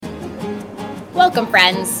Welcome,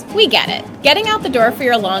 friends. We get it. Getting out the door for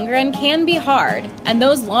your long run can be hard, and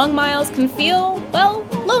those long miles can feel, well,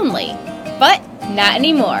 lonely. But not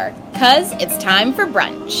anymore, because it's time for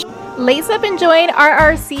brunch. Lace up and join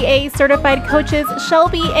RRCA certified coaches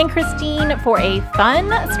Shelby and Christine for a fun,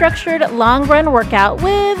 structured long run workout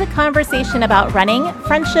with a conversation about running,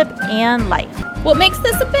 friendship, and life. What makes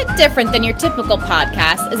this a bit different than your typical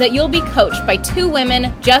podcast is that you'll be coached by two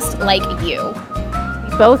women just like you.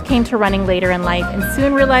 We both came to running later in life and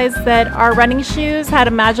soon realized that our running shoes had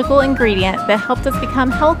a magical ingredient that helped us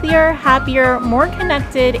become healthier, happier, more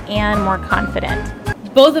connected, and more confident.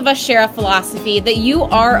 Both of us share a philosophy that you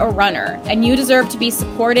are a runner and you deserve to be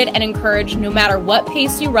supported and encouraged no matter what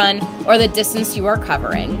pace you run or the distance you are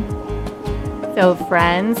covering. So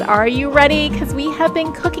friends, are you ready? Because we have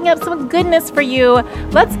been cooking up some goodness for you.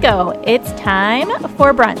 Let's go. It's time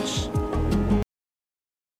for brunch.